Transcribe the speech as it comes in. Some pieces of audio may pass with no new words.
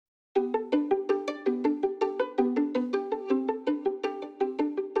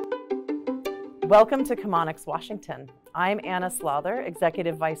Welcome to Chemonics-Washington. I'm Anna Slother,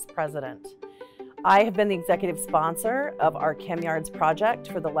 Executive Vice President. I have been the executive sponsor of our ChemYards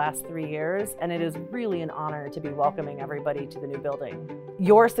project for the last 3 years, and it is really an honor to be welcoming everybody to the new building.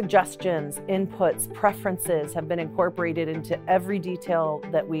 Your suggestions, inputs, preferences have been incorporated into every detail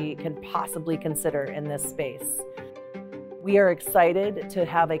that we can possibly consider in this space. We are excited to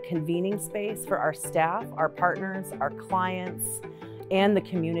have a convening space for our staff, our partners, our clients, and the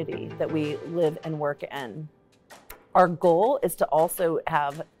community that we live and work in. Our goal is to also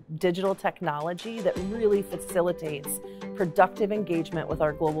have digital technology that really facilitates productive engagement with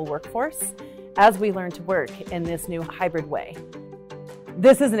our global workforce as we learn to work in this new hybrid way.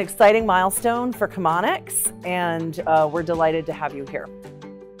 This is an exciting milestone for Chemonics, and we're delighted to have you here.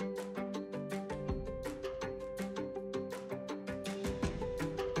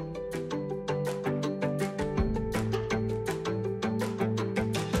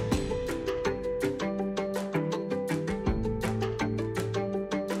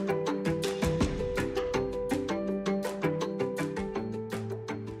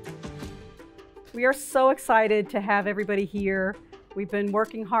 We are so excited to have everybody here. We've been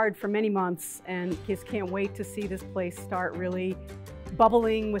working hard for many months and just can't wait to see this place start really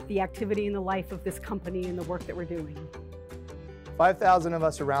bubbling with the activity and the life of this company and the work that we're doing. 5,000 of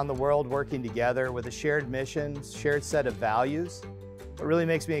us around the world working together with a shared mission, shared set of values. What really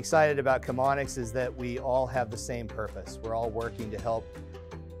makes me excited about Chemonics is that we all have the same purpose. We're all working to help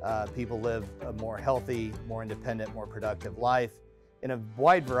people live a more healthy, more independent, more productive life in a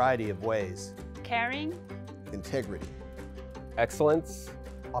wide variety of ways. Caring, integrity, excellence,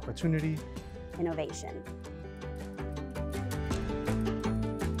 opportunity, innovation.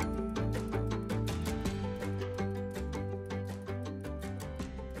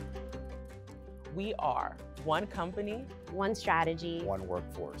 We are one company, One strategy, one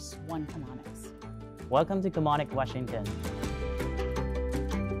workforce. one Chemonics. Welcome to Chemonics-Washington.